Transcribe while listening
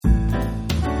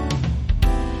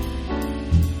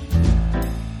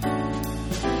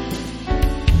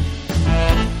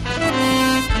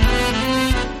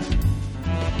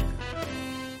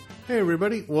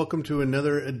everybody. Welcome to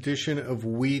another edition of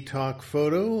We Talk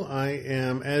Photo. I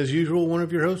am, as usual, one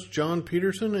of your hosts, John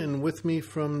Peterson, and with me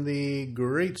from the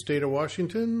great state of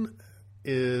Washington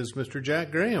is Mr. Jack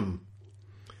Graham.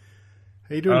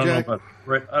 How you doing, Jack? I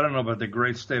don't know about the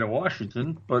great state of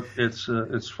Washington, but it's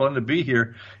fun to be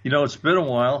here. You know, it's been a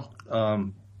while.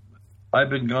 I've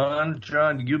been gone.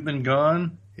 John, you've been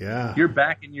gone. Yeah. You're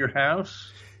back in your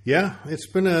house. Yeah, it's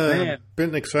been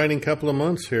an exciting couple of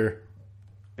months here.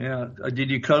 Yeah.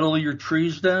 Did you cut all your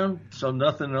trees down so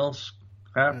nothing else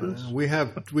happens? We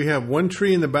have one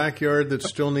tree in the backyard that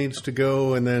still needs to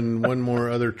go, and then one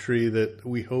more other tree that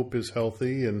we hope is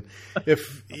healthy. And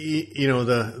if you know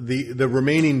the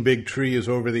remaining big tree is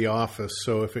over the office,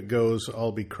 so if it goes,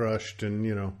 I'll be crushed.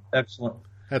 And excellent.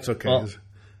 That's okay. Well,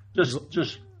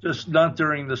 just not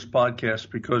during this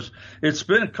podcast because it's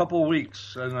been a couple of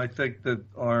weeks, and I think that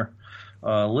our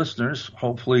listeners,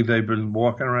 hopefully they've been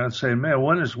walking around saying, man,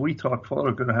 when is We Talk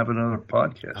Photo going to have another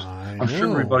podcast? I'm sure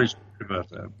everybody's talking about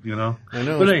that, I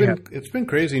know. It's been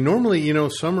crazy. Normally,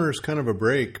 summer is kind of a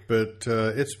break, but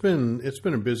it's been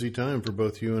a busy time for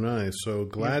both you and I, so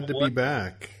glad to be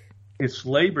back. It's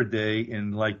Labor Day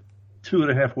in like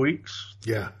 2.5 weeks.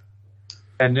 Yeah.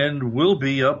 And then we'll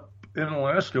be up in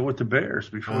Alaska with the Bears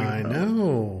before we I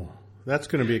know. That's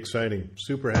going to be exciting.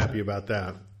 Super happy about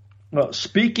that. Well,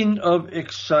 speaking of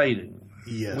exciting,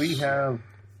 yes, we have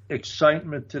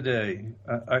excitement today.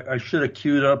 I should have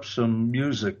queued up some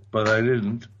music, but I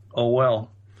didn't. Oh,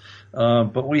 well.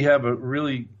 But we have a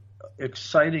really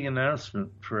exciting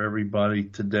announcement for everybody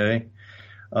today.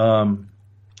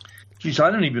 Geez, I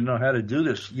don't even know how to do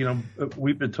this.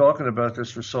 We've been talking about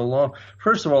this for so long.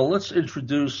 First of all, let's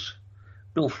introduce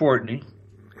Bill Fortney,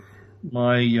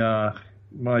 my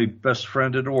best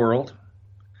friend in the world.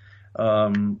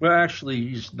 Well, actually,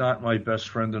 he's not my best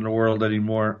friend in the world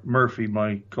anymore. Murphy,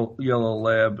 my yellow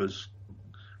lab, is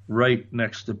right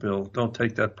next to Bill. Don't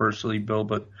take that personally, Bill,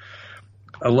 but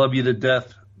I love you to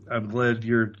death. I'm glad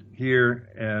you're here,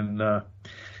 and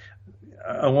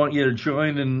I want you to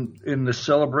join in the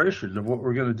celebration of what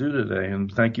we're going to do today, and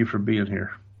thank you for being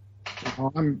here.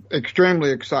 Well, I'm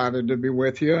extremely excited to be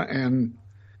with you and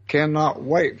cannot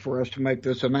wait for us to make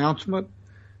this announcement.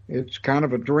 It's kind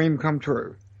of a dream come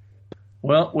true.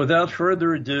 Well, without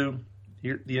further ado,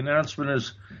 the announcement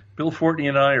is Bill Fortney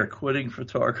and I are quitting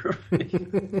photography.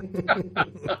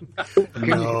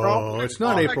 No, it's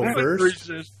not April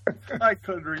 1st. I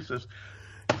couldn't resist.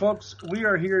 Folks, we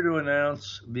are here to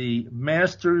announce the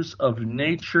Masters of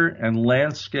Nature and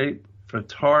Landscape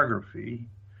Photography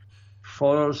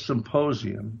Photo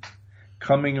Symposium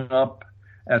coming up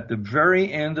at the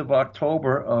very end of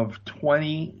October of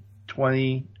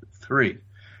 2023.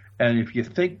 And if you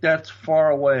think that's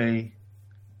far away,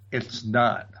 it's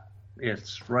not.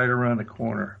 It's right around the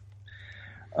corner.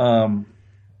 Bill,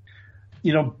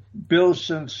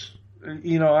 since,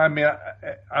 I'm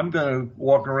going to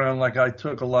walk around like I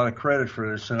took a lot of credit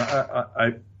for this, and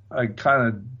I kind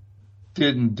of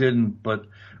didn't, but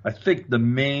I think the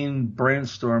main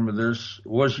brainstorm of this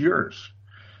was yours.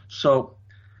 So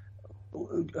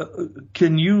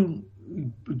can you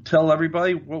tell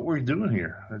everybody what we're doing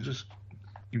here?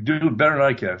 You do it better than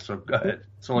I can, so go ahead.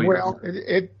 Well,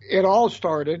 it all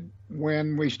started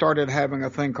when we started having a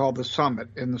thing called the Summit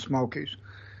in the Smokies,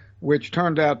 which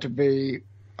turned out to be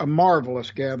a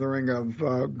marvelous gathering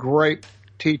of great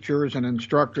teachers and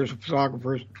instructors,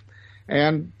 photographers,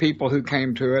 and people who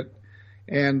came to it.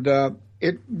 And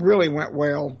it really went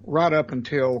well right up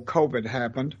until COVID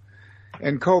happened.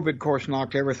 And COVID, of course,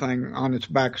 knocked everything on its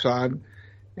backside.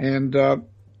 And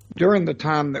during the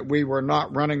time that we were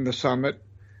not running the Summit,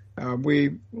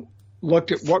 we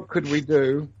looked at what could we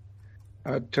do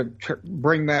to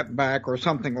bring that back or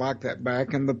something like that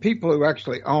back. And the people who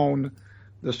actually own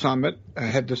the Summit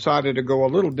had decided to go a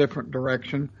little different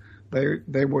direction.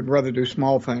 They would rather do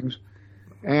small things.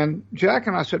 And Jack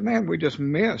and I said, man, we just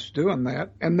missed doing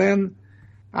that. And then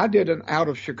I did an out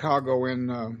of Chicago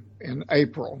in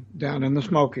April down in the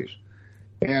Smokies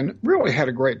and really had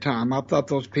a great time. I thought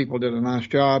those people did a nice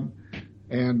job.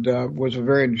 And was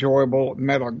very enjoyable.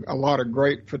 Met a lot of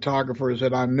great photographers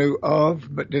that I knew of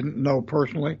but didn't know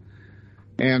personally.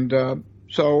 And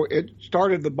so it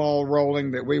started the ball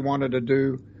rolling that we wanted to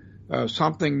do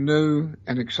something new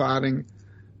and exciting,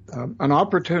 an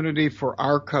opportunity for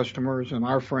our customers and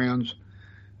our friends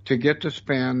to get to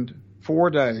spend 4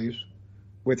 days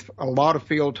with a lot of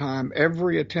field time.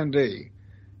 Every attendee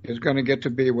is going to get to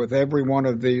be with every one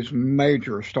of these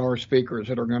major star speakers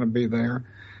that are going to be there.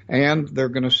 And they're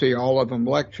going to see all of them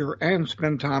lecture and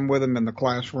spend time with them in the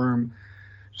classroom.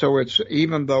 So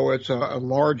even though it's a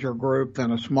larger group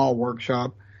than a small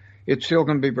workshop, it's still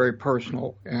going to be very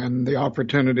personal, and the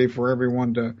opportunity for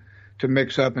everyone to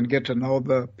mix up and get to know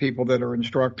the people that are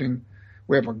instructing.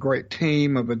 We have a great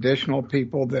team of additional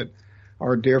people that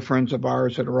are dear friends of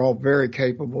ours that are all very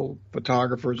capable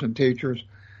photographers and teachers.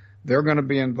 They're going to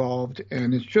be involved,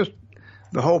 and it's just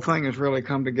the whole thing has really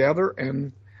come together.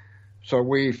 And so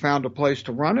we found a place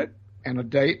to run it and a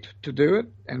date to do it,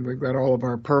 and we've got all of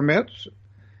our permits,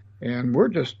 and we're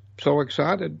just so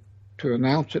excited to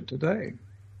announce it today.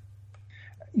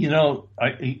 You know,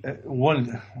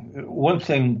 one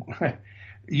thing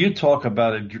you talk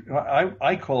about it,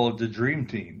 I call it the dream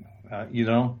team. You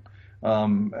know,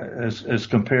 as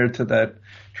compared to that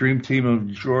dream team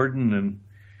of Jordan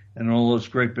and all those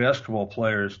great basketball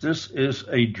players, this is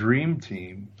a dream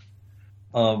team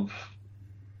of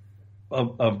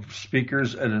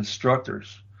speakers and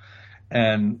instructors,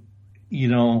 and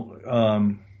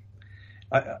when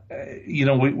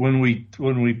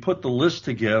we put the list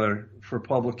together for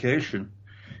publication,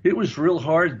 it was real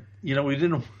hard. You know, we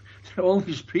didn't. All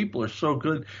these people are so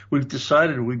good. We've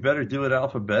decided we better do it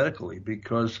alphabetically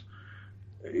because,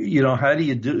 how do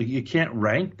you do? You can't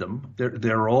rank them.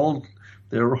 They're all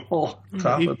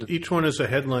top of each one is a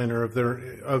headliner of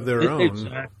their own.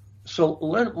 Exactly. So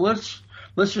let's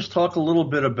just talk a little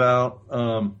bit about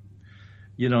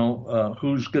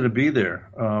who's going to be there.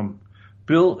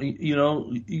 Bill,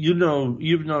 you've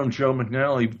known Joe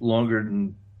McNally longer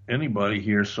than anybody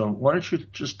here, so why don't you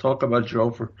just talk about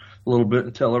Joe for a little bit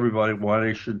and tell everybody why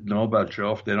they should know about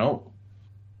Joe if they don't?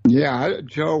 Yeah,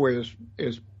 Joe is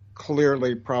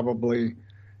clearly probably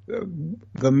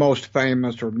the most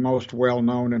famous or most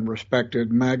well-known and respected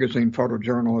magazine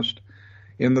photojournalist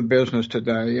in the business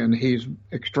today, and he's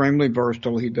extremely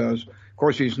versatile. Of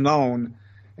course, he's known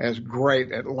as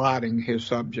great at lighting his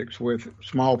subjects with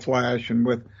small flash and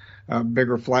with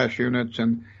bigger flash units,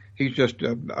 and he's just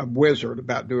a wizard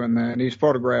about doing that. And he's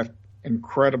photographed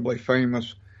incredibly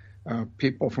famous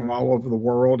people from all over the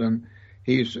world, and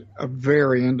he's a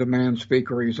very in-demand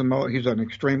speaker. He's an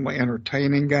extremely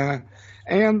entertaining guy,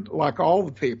 and like all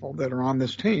the people that are on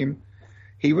this team,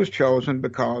 he was chosen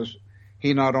because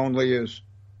he not only is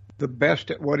the best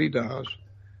at what he does,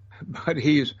 but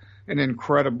he's an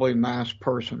incredibly nice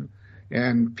person,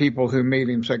 and people who meet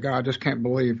him say, God, I just can't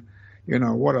believe,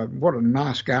 what a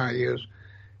nice guy he is.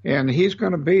 And he's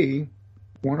going to be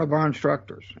one of our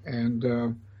instructors,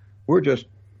 and we're just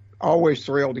always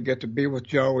thrilled to get to be with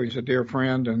Joe. He's a dear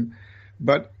friend,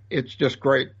 but it's just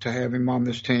great to have him on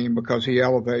this team because he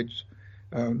elevates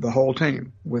the whole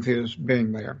team with his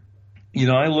being there.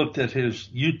 I looked at his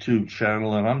YouTube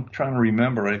channel, and I'm trying to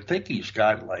remember. I think he's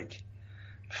got like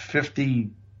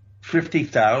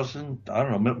 50,000, I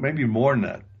don't know, maybe more than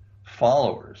that,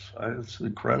 followers. It's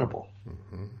incredible.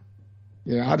 Mm-hmm.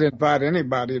 Yeah, I'd invite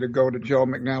anybody to go to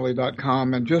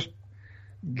joemcnally.com and just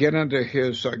get into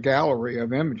his gallery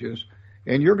of images,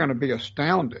 and you're going to be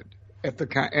astounded at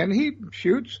and he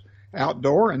shoots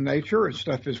outdoor and nature and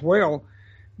stuff as well,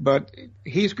 but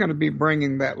he's going to be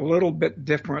bringing that little bit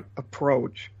different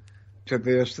approach to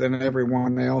this than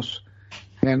everyone else.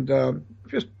 And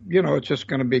it's just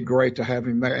going to be great to have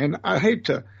him there. And I hate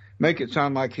to make it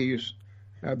sound like he's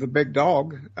the big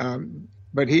dog,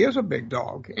 but he is a big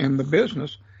dog in the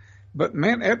business. But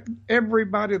man,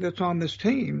 everybody that's on this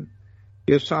team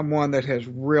is someone that has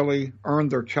really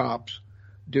earned their chops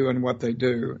doing what they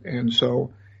do. And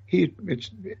so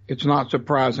it's not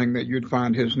surprising that you'd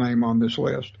find his name on this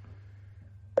list.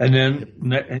 And then,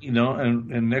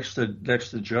 and next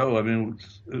to Joe, I mean,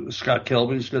 Scott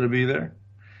Kelby's going to be there.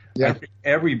 Yeah. I think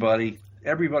everybody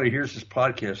hears this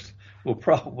podcast will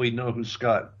probably know who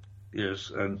Scott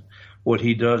is and what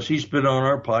he does. He's been on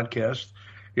our podcast.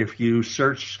 If you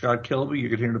search Scott Kelby, you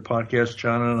can hear the podcast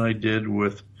John and I did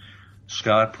with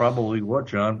Scott probably,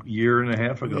 John, year and a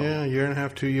half ago? Yeah, year and a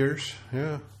half, 2 years.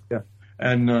 Yeah. Yeah.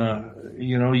 And,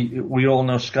 we all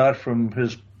know Scott from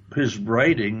his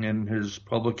writing and his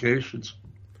publications.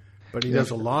 But he does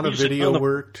a lot of video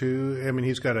work, too. I mean,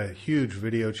 he's got a huge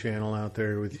video channel out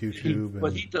there with YouTube.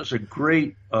 But he does a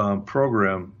great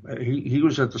program. He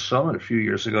was at the Summit a few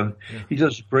years ago. Yeah. He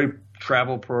does a great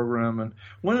travel program. And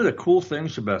one of the cool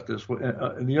things about this,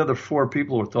 and the other four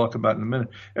people we'll talk about in a minute,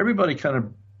 everybody kind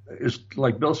of is,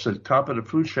 like Bill said, top of the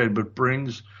food chain, but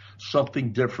brings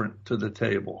something different to the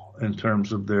table in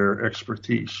terms of their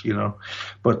expertise,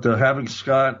 But having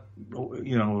Scott, I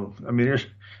mean,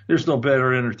 there's no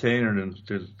better entertainer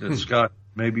than Scott,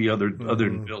 maybe other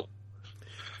than Bill.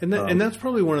 And that's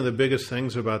probably one of the biggest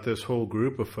things about this whole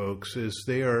group of folks is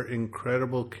they are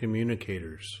incredible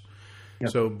communicators. Yeah.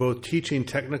 So both teaching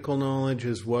technical knowledge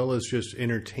as well as just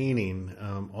entertaining,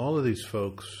 all of these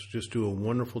folks just do a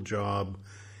wonderful job.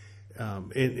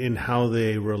 in how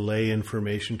they relay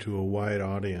information to a wide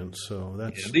audience. So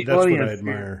that's what I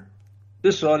admire.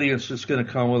 This audience that's going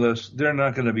to come with us, they're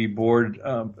not going to be bored.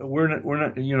 We're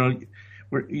not.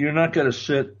 You're not going to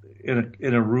sit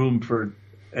in a room for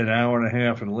an hour and a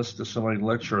half and listen to somebody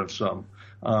lecture on something.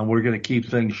 We're going to keep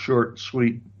things short,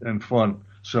 sweet, and fun.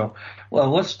 So, well,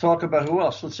 let's talk about who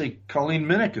else. Let's say Colleen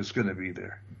Minnick is going to be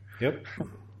there. Yep.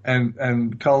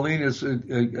 And Colleen is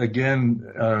again.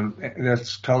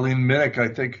 That's Colleen Minnick. I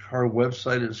think her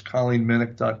website is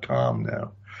ColleenMinnick.com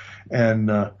now, and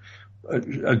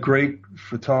a great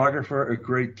photographer, a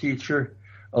great teacher,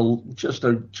 just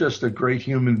a great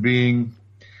human being.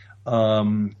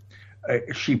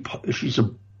 She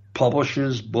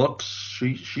publishes books.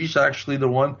 She's actually the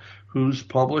one who's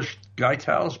published Guy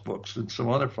Tao's books and some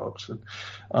other folks,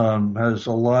 and has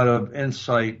a lot of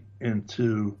insight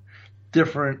into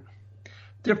different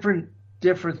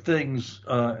things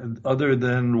other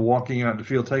than walking out in the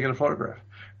field taking a photograph.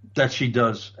 That she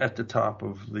does at the top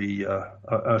of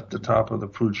the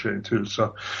food chain too.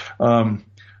 So,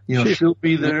 she'll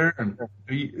be there, and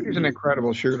she's an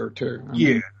incredible shooter too.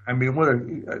 I mean,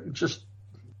 what just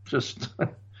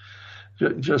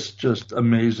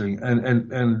amazing,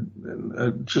 and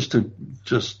just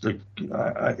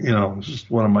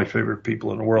one of my favorite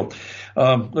people in the world.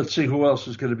 Let's see who else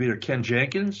is going to be there. Ken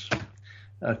Jenkins.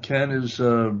 Ken is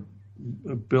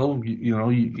Bill.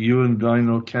 You and I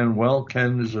know Ken well.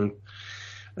 Ken is a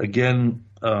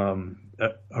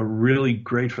really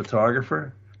great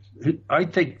photographer. I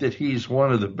think that he's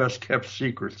one of the best kept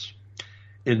secrets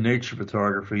in nature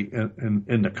photography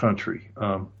in the country.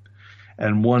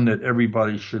 And one that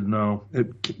everybody should know.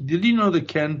 Did you know that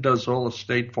Ken does all the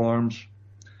State Farm's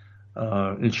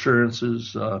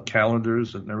insurances,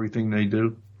 calendars, and everything they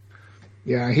do?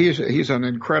 Yeah, he's an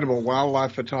incredible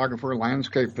wildlife photographer,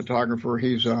 landscape photographer.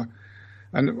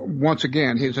 And once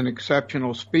again, he's an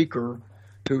exceptional speaker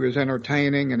who is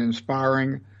entertaining and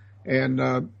inspiring.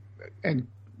 And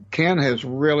Ken has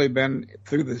really been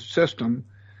through the system,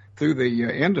 through the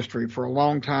industry for a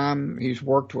long time. He's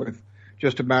worked with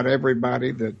just about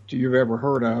everybody that you've ever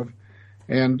heard of.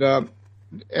 And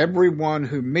everyone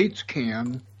who meets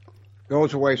Ken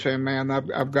goes away saying, man,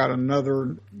 I've got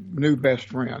another new best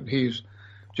friend. He's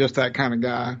just that kind of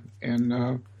guy.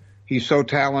 And he's so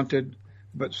talented,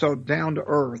 but so down to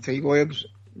earth. He lives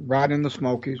right in the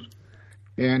Smokies,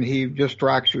 and he just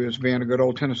strikes you as being a good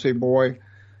old Tennessee boy,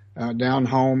 down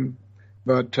home.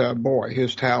 But, boy,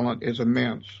 his talent is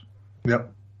immense.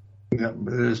 Yep, it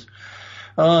is.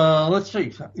 Let's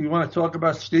see. You want to talk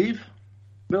about Steve,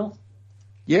 Bill?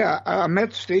 Yeah, I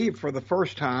met Steve for the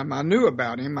first time. I knew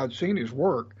about him. I'd seen his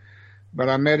work, but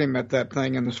I met him at that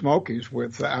thing in the Smokies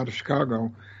out of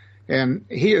Chicago. And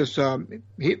he is,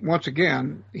 once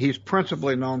again, he's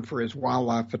principally known for his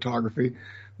wildlife photography,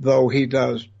 though he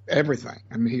does everything.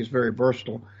 I mean, he's very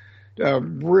versatile.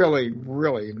 Really,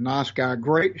 really nice guy,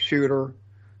 great shooter,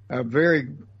 a very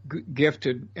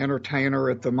gifted entertainer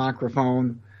at the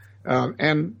microphone.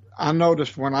 And I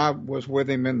noticed when I was with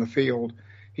him in the field,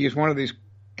 he's one of these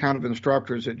kind of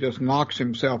instructors that just knocks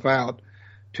himself out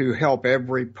to help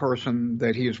every person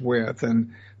that he's with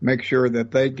and make sure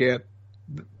that they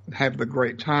have the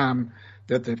great time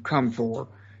that they've come for.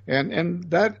 And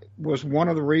that was one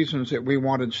of the reasons that we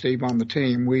wanted Steve on the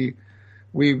team.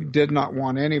 We did not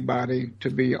want anybody to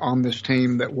be on this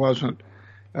team that wasn't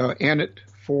in it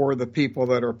for the people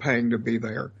that are paying to be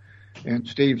there. And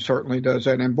Steve certainly does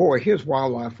that. And boy, his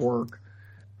wildlife work,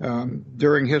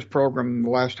 during his program, the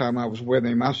last time I was with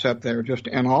him, I sat there just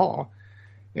in awe.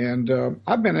 And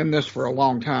I've been in this for a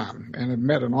long time and have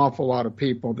met an awful lot of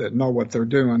people that know what they're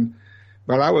doing.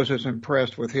 But I was as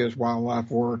impressed with his wildlife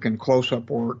work and close-up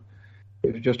work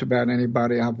as just about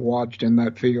anybody I've watched in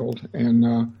that field.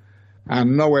 And I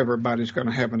know everybody's going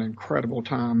to have an incredible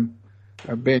time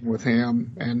being with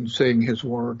him and seeing his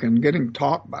work and getting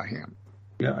taught by him.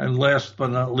 Yeah, and last but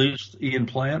not least, Ian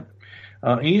Plant.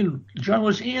 John,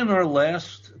 was Ian our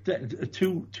last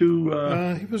two?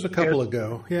 He was a couple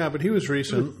ago. Yeah, but he was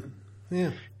recent.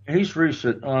 Yeah, he's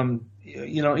recent.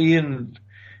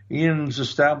 Ian's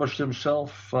established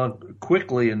himself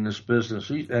quickly in this business.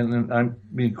 And I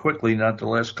mean quickly, not the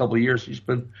last couple of years. He's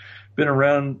been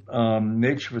around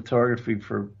nature photography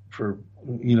for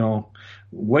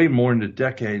way more than a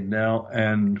decade now,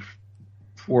 and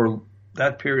for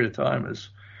that period of time has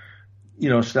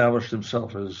established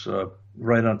himself as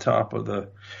right on top of the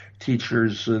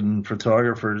teachers and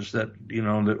photographers that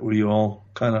that we all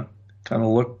kind of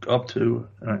look up to,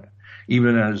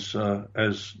 even as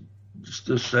just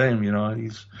the same.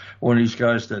 He's one of these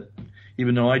guys that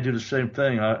even though I do the same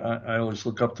thing, I always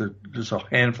look up to just a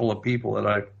handful of people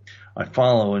that I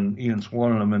follow, and Ian's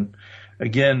one of them. And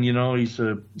again, he's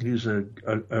a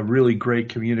really great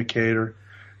communicator.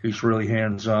 He's really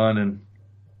hands-on, and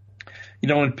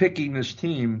in picking this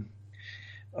team,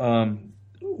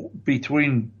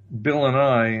 between Bill and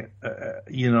I,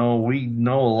 we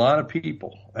know a lot of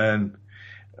people, and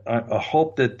I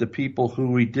hope that the people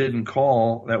who we didn't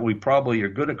call, that we probably are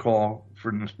going to call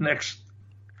for the next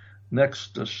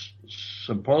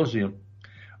symposium,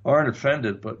 aren't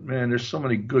offended. But man, there's so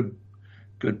many good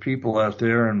people out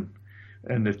there, and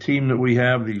the team that we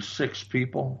have, these 6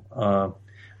 people,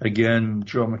 again,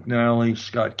 Joe McNally,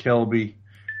 Scott Kelby,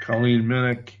 Colleen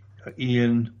Minnick,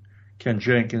 Ian, Ken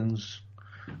Jenkins,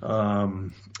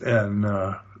 and am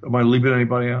I leaving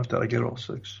anybody out? Did I get all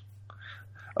 6?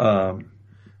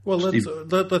 Well,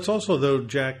 let's also, though,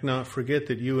 Jack, not forget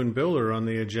that you and Bill are on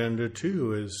the agenda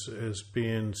too, as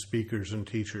being speakers and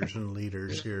teachers and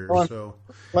leaders here. Well, so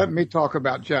let me talk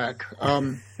about Jack. We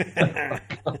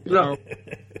want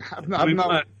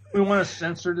to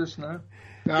censor this now.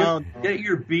 No, get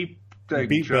your beep thing,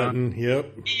 beep John. button.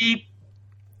 Yep. Beep.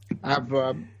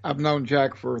 I've known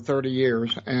Jack for 30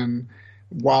 years, and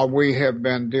while we have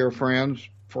been dear friends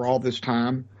for all this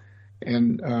time,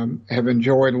 and have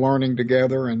enjoyed learning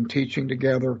together and teaching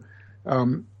together,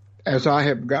 as I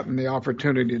have gotten the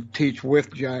opportunity to teach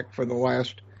with Jack for the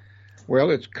last,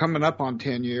 it's coming up on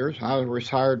 10 years. I was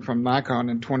retired from Nikon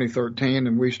in 2013,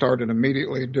 and we started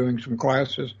immediately doing some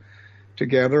classes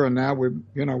together, and now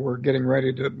we're getting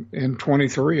ready to, in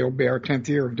 23, it'll be our 10th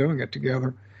year of doing it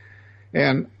together.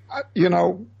 And,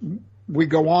 we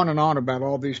go on and on about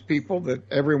all these people that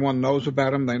everyone knows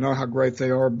about them. They know how great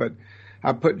they are, but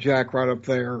I put Jack right up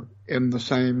there in the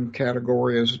same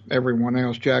category as everyone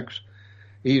else.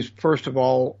 He's first of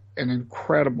all an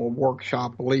incredible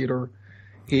workshop leader.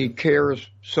 He cares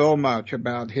so much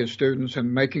about his students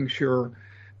and making sure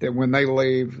that when they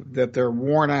leave that they're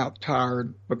worn out,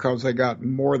 tired, because they got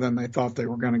more than they thought they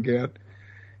were going to get.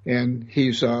 And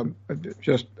he's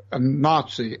just a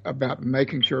Nazi about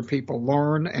making sure people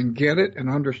learn and get it and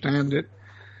understand it.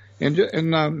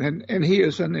 And he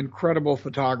is an incredible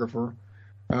photographer.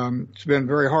 It's been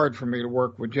very hard for me to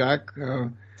work with Jack.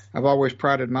 I've always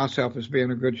prided myself as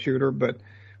being a good shooter, but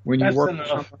when you work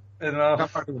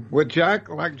with Jack,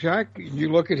 like Jack, you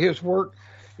look at his work,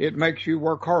 it makes you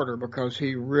work harder because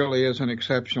he really is an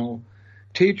exceptional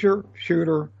teacher,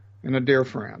 shooter, and a dear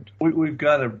friend. We've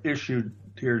got an issue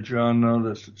here, John.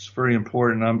 Notice it's very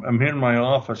important. I'm here in my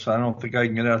office. I don't think I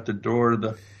can get out the door.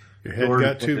 Your head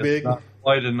got too big? Not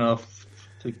wide enough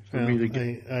for me to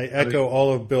get. I echo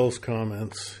all of Bill's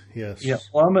comments. Yes. Yeah.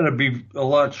 Well, I'm going to be a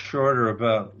lot shorter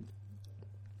about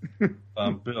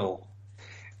Bill.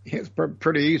 It's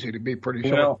pretty easy to be pretty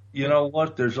short. Well, you know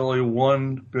what? There's only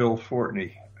one Bill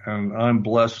Fortney, and I'm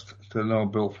blessed to know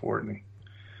Bill Fortney.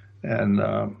 And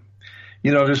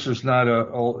this is not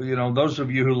those of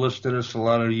you who listen to this, a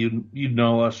lot of you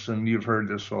know us and you've heard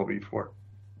this all before.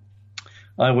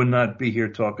 I would not be here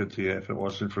talking to you if it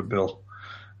wasn't for Bill.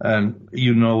 And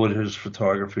you know what his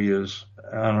photography is.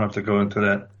 I don't have to go into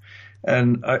that.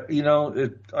 And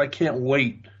I can't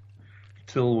wait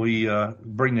till we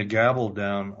bring the gavel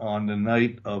down on the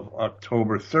night of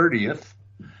October 30th.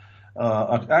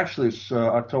 Actually, it's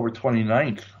October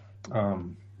 29th.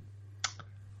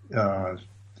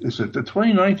 Is it the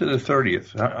 29th or the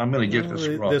 30th? I'm going to get this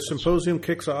wrong. The symposium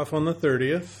kicks off on the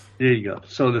 30th. There you go.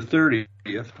 So the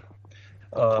 30th,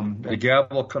 the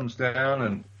gavel comes down,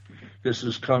 and this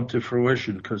has come to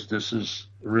fruition because this is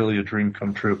really a dream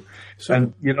come true. So,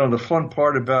 and, the fun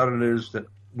part about it is that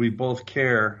we both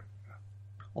care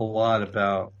a lot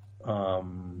about, our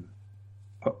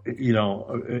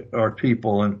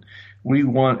people, and we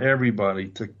want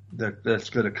everybody that's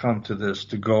going to come to this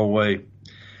to go away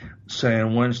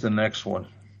saying, when's the next one?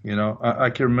 I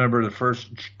can remember the first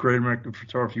Great American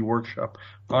Photography Workshop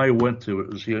I went to. It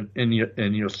was in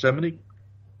Yosemite,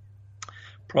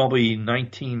 probably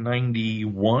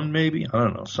 1991, maybe. I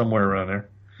don't know, somewhere around there.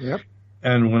 Yep.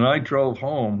 And when I drove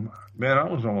home, man, I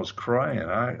was almost crying.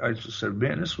 I just said,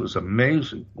 man, this was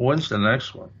amazing. When's the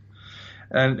next one?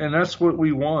 And that's what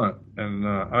we want. And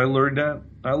I learned that.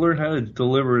 I learned how to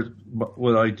deliver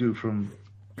what I do from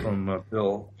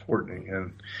Bill Fortney.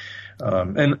 And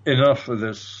enough of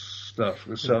this stuff.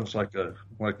 It sounds like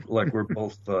we're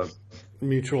both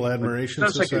Mutual Admiration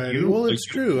Society. Well, it's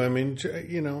true. I mean,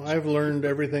 I've learned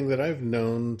everything that I've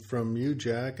known from you,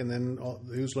 Jack, and then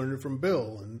who's learned it from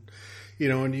Bill, and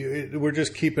we're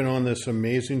just keeping on this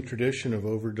amazing tradition of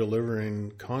over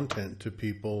delivering content to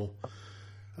people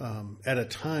at a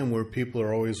time where people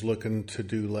are always looking to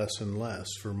do less and less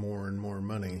for more and more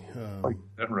money.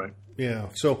 That's right. Yeah.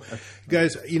 So,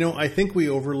 guys, I think we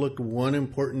overlooked one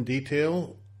important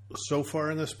detail so far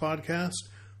in this podcast.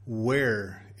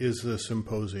 Where is the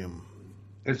symposium?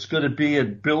 It's going to be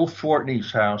at Bill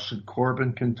Fortney's house in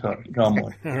Corbin, Kentucky. All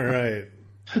right.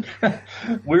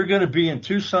 We're going to be in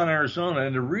Tucson, Arizona,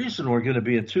 and the reason we're going to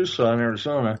be in Tucson,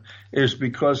 Arizona is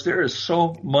because there is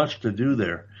so much to do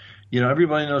there.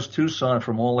 Everybody knows Tucson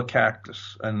from all the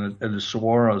cactus and the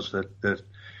saguaros that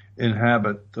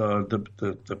inhabit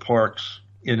the parks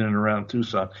in and around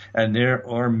Tucson, and there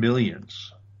are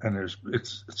millions, and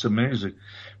it's amazing.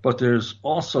 But there's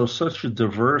also such a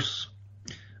diverse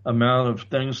amount of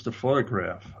things to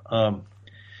photograph.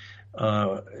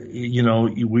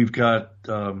 We've got,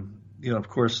 of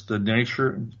course, the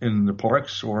nature in the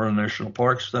parks or in national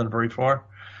parks, not very far.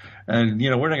 And,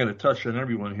 we're not going to touch on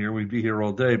everyone here. We'd be here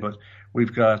all day, but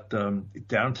we've got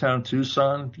downtown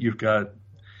Tucson. You've got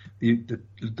the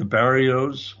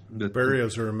barrios. The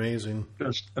barrios are amazing.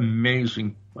 Just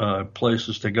amazing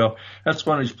places to go. That's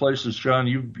one of these places, John,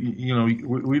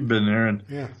 we've been there. And,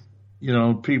 yeah.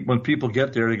 When people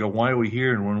get there, they go, why are we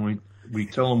here? And when we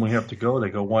tell them we have to go, they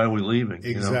go, why are we leaving?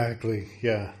 Exactly,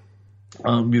 yeah.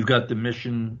 You've got the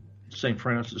Mission St.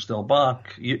 Francis del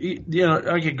Bac.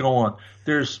 I could go on.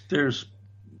 There's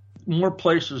more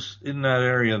places in that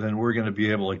area than we're going to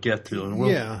be able to get to. And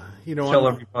we'll tell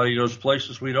everybody those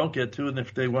places we don't get to, and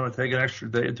if they want to take an extra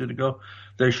day or two to go,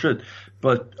 they should.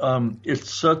 But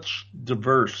it's such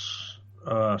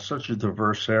a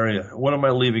diverse area. What am I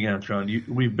leaving out, John?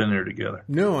 We've been there together.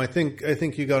 No, I think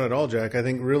you got it all, Jack. I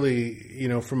think really,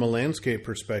 from a landscape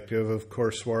perspective, of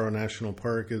course, Saguaro National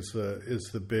Park is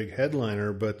the big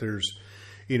headliner, but there's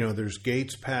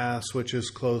Gates Pass, which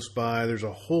is close by. There's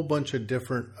a whole bunch of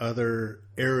different other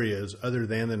areas other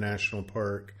than the national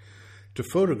park to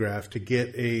photograph to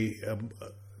get a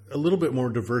little bit more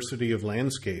diversity of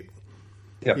landscape.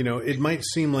 Yep. It might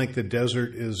seem like the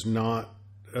desert is not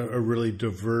a really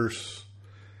diverse,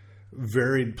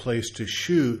 varied place to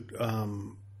shoot,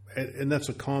 and that's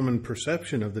a common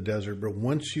perception of the desert. But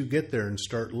once you get there and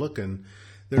start looking,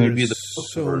 there is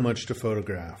so much to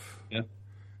photograph.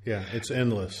 Yeah, it's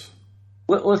endless.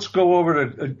 Let's go over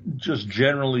to just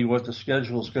generally what the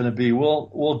schedule is going to be.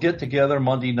 We'll get together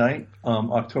Monday night,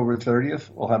 October 30th.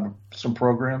 We'll have some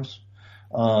programs.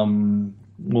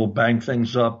 We'll bang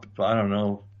things up. I don't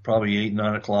know, probably 8,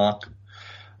 9 o'clock.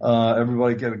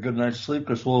 Everybody get a good night's sleep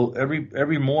because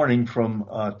every morning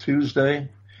from Tuesday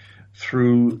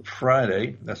through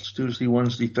Friday, that's Tuesday,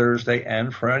 Wednesday, Thursday,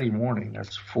 and Friday morning.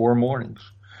 That's 4 mornings.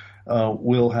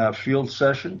 We'll have field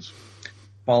sessions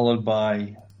followed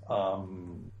by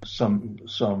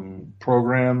some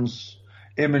programs,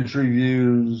 image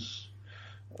reviews,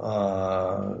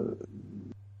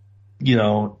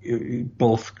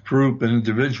 both group and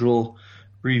individual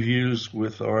reviews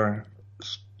with our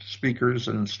speakers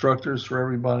and instructors for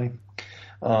everybody.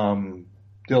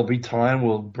 There'll be time.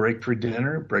 We'll break for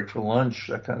dinner, break for lunch,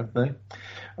 that kind of thing.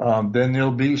 Then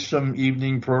there'll be some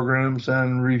evening programs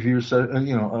and reviews,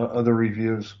 other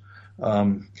reviews.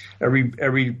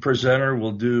 Every presenter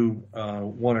will do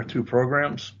 1 or 2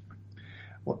 programs.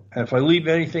 If I leave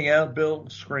anything out, Bill,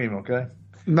 scream, okay?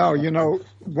 No,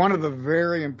 one of the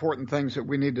very important things that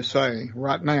we need to say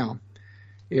right now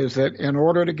is that in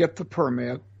order to get the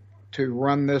permit to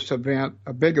run this event,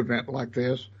 a big event like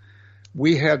this,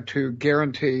 we had to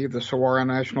guarantee the Saguaro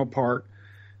National Park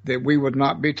that we would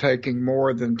not be taking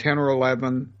more than 10 or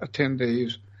 11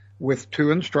 attendees with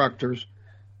 2 instructors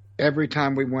every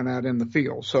time we went out in the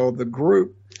field. So the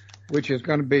group, which is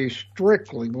going to be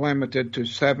strictly limited to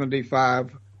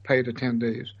 75 paid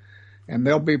attendees, and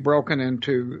they'll be broken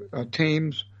into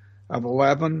teams of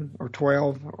 11 or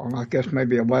 12, or I guess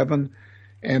maybe 11,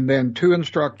 and then 2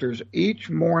 instructors each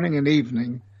morning and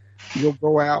evening. You'll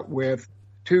go out with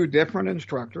 2 different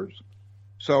instructors.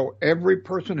 So every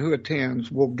person who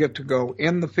attends will get to go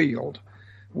in the field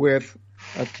with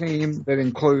a team that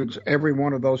includes every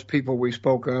one of those people we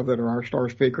spoke of that are our star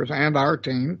speakers and our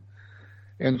team.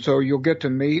 And so you'll get to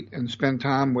meet and spend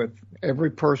time with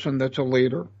every person that's a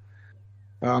leader.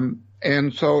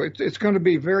 And so it's going to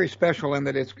be very special in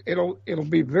that it'll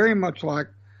be very much like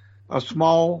a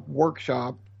small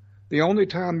workshop. The only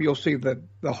time you'll see the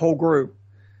whole group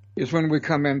is when we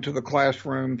come into the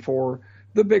classroom for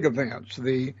the big events,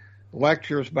 the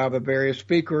lectures by the various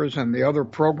speakers and the other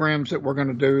programs that we're going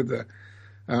to do, the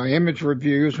image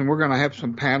reviews, and we're going to have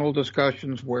some panel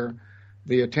discussions where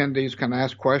the attendees can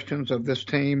ask questions of this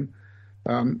team.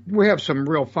 We have some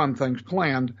real fun things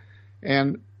planned,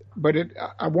 but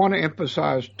I want to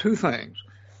emphasize 2 things.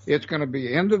 It's going to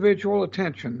be individual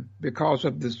attention because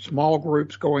of the small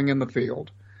groups going in the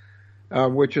field,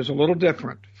 which is a little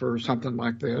different for something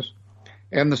like this.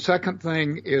 And the second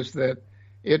thing is that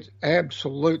it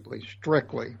absolutely,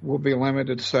 strictly will be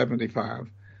limited to 75.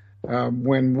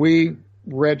 When we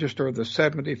register the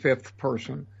 75th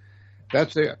person,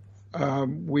 that's it.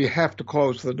 We have to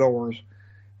close the doors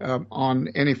on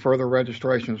any further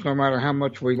registrations, no matter how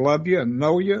much we love you and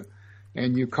know you,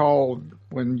 and you call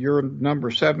when you're number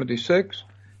 76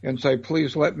 and say,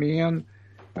 please let me in,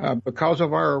 because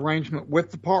of our arrangement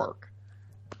with the park,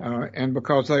 and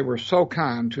because they were so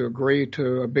kind to agree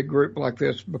to a big group like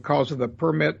this, because of the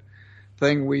permit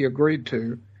thing we agreed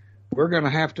to, we're going to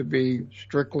have to be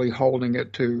strictly holding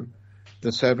it to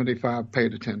the 75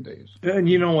 paid attendees. And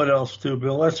you know what else, too,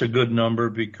 Bill? That's a good number,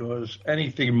 because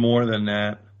anything more than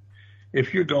that,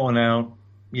 if you're going out,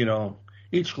 you know,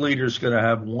 each leader's going to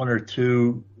have one or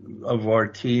two of our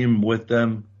team with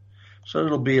them. So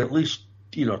it'll be at least,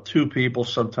 you know, 2 people,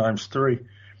 sometimes 3.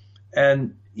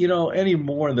 And, you know, any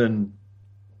more than,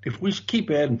 if we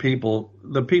keep adding people,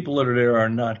 the people that are there are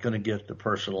not going to get the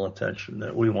personal attention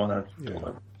that we want to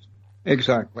deliver.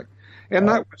 Exactly. And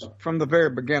that was, from the very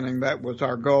beginning, that was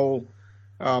our goal.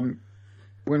 When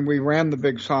we ran the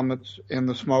big summits in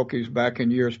the Smokies back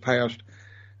in years past,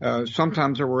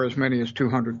 sometimes there were as many as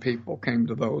 200 people came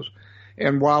to those.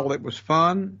 And while it was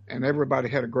fun and everybody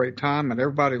had a great time and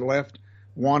everybody left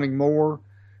wanting more,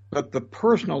 but the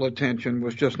personal attention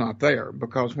was just not there,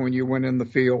 because when you went in the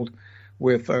field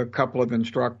with a couple of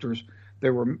instructors,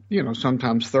 there were, you know,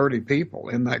 sometimes 30 people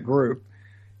in that group.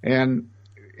 And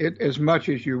as much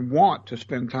as you want to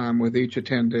spend time with each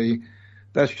attendee,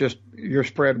 that's just, you're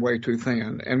spread way too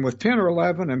thin. And with 10 or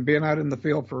 11 and being out in the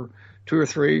field for 2 or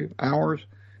 3 hours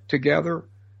together,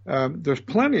 there's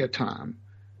plenty of time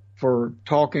for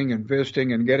talking and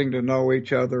visiting and getting to know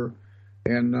each other.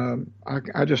 And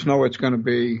I just know it's going to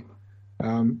be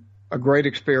a great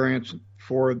experience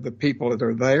for the people that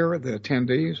are there, the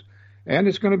attendees, and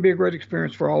it's going to be a great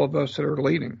experience for all of us that are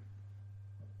leading.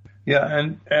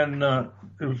 Yeah, and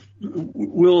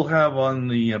we'll have on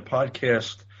the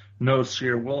podcast notes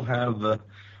here, we'll have the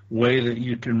way that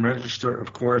you can register.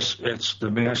 Of course, it's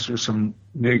the Masters of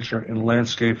Nature and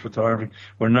Landscape Photography.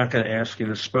 We're not going to ask you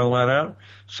to spell that out.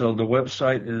 So the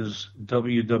website is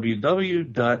www.mnlp,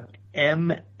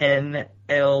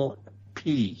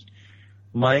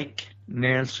 Mike,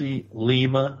 Nancy,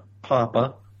 Lima,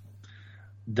 Papa.net.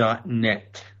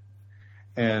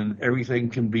 And everything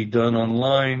can be done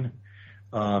online.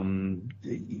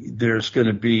 There's going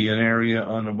to be an area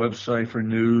on the website for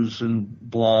news and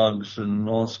blogs and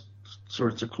all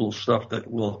sorts of cool stuff that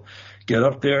will get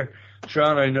up there.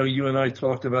 John, I know you and I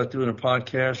talked about doing a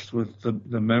podcast with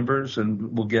the members,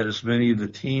 and we'll get as many of the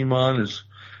team on as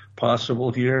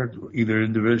possible here, either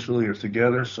individually or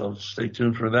together. So stay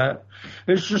tuned for that.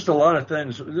 There's just a lot of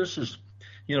things. This is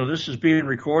being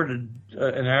recorded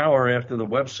an hour after the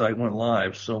website went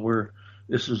live. So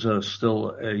this is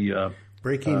still a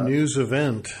breaking news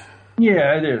event.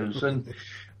 Yeah, it is. And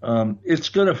it's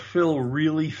going to fill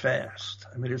really fast.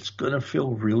 I mean, it's going to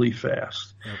fill really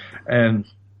fast. Yep. And,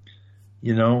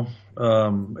 you know,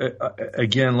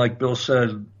 again, like Bill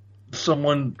said,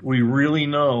 someone we really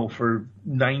know for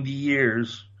 90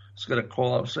 years is going to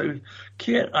call up and say,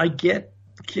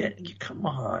 come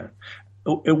on.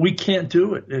 We can't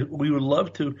do it. We would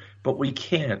love to, but we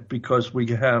can't, because we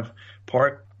have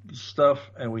park stuff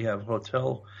and we have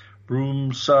hotel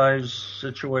room size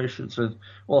situations and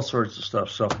all sorts of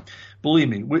stuff. So believe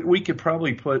me, we could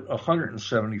probably put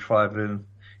 175 in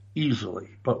easily,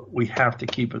 but we have to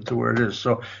keep it to where it is.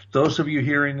 So those of you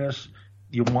hearing this,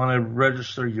 you want to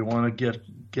register, you want to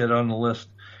get on the list,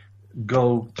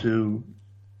 go to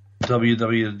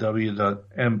www.mnlp.net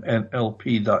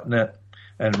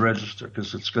and register,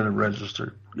 because it's going to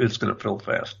register. It's going to fill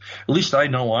fast. At least I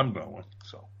know I'm going.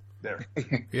 So there.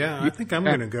 Yeah, I think I'm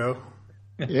going to go.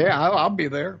 Yeah, I'll be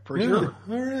there for sure.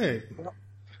 All right.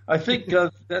 I think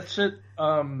that's it.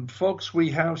 Folks,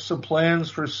 we have some plans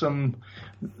for some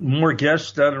more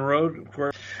guests down the road, of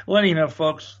course. Well, anyhow,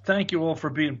 folks, thank you all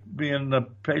for being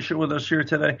patient with us here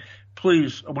today.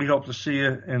 Please, we hope to see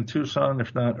you in Tucson,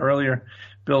 if not earlier.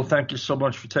 Bill, thank you so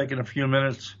much for taking a few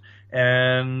minutes.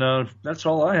 And that's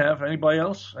all I have. Anybody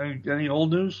else? Any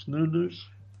old news, new news?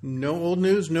 No old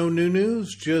news, no new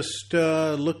news. Just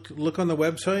look on the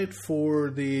website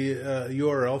for the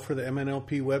URL for the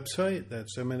MNLP website.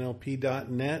 That's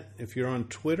mnlp.net. If you're on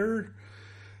Twitter,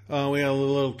 we have a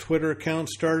little Twitter account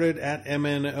started at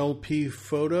MNLP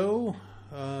Photo.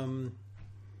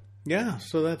 Yeah,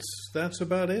 so that's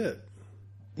about it.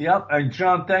 Yep, and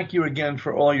John, thank you again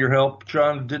for all your help.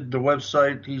 John did the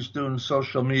website. He's doing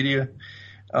social media.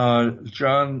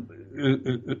 John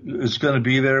is going to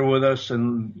be there with us,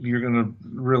 and you're going to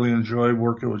really enjoy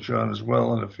working with John as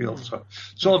well in the field. So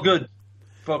it's all good,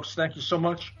 folks. Thank you so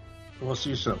much. We'll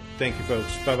see you soon. Thank you,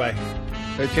 folks. Bye-bye.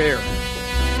 Take care.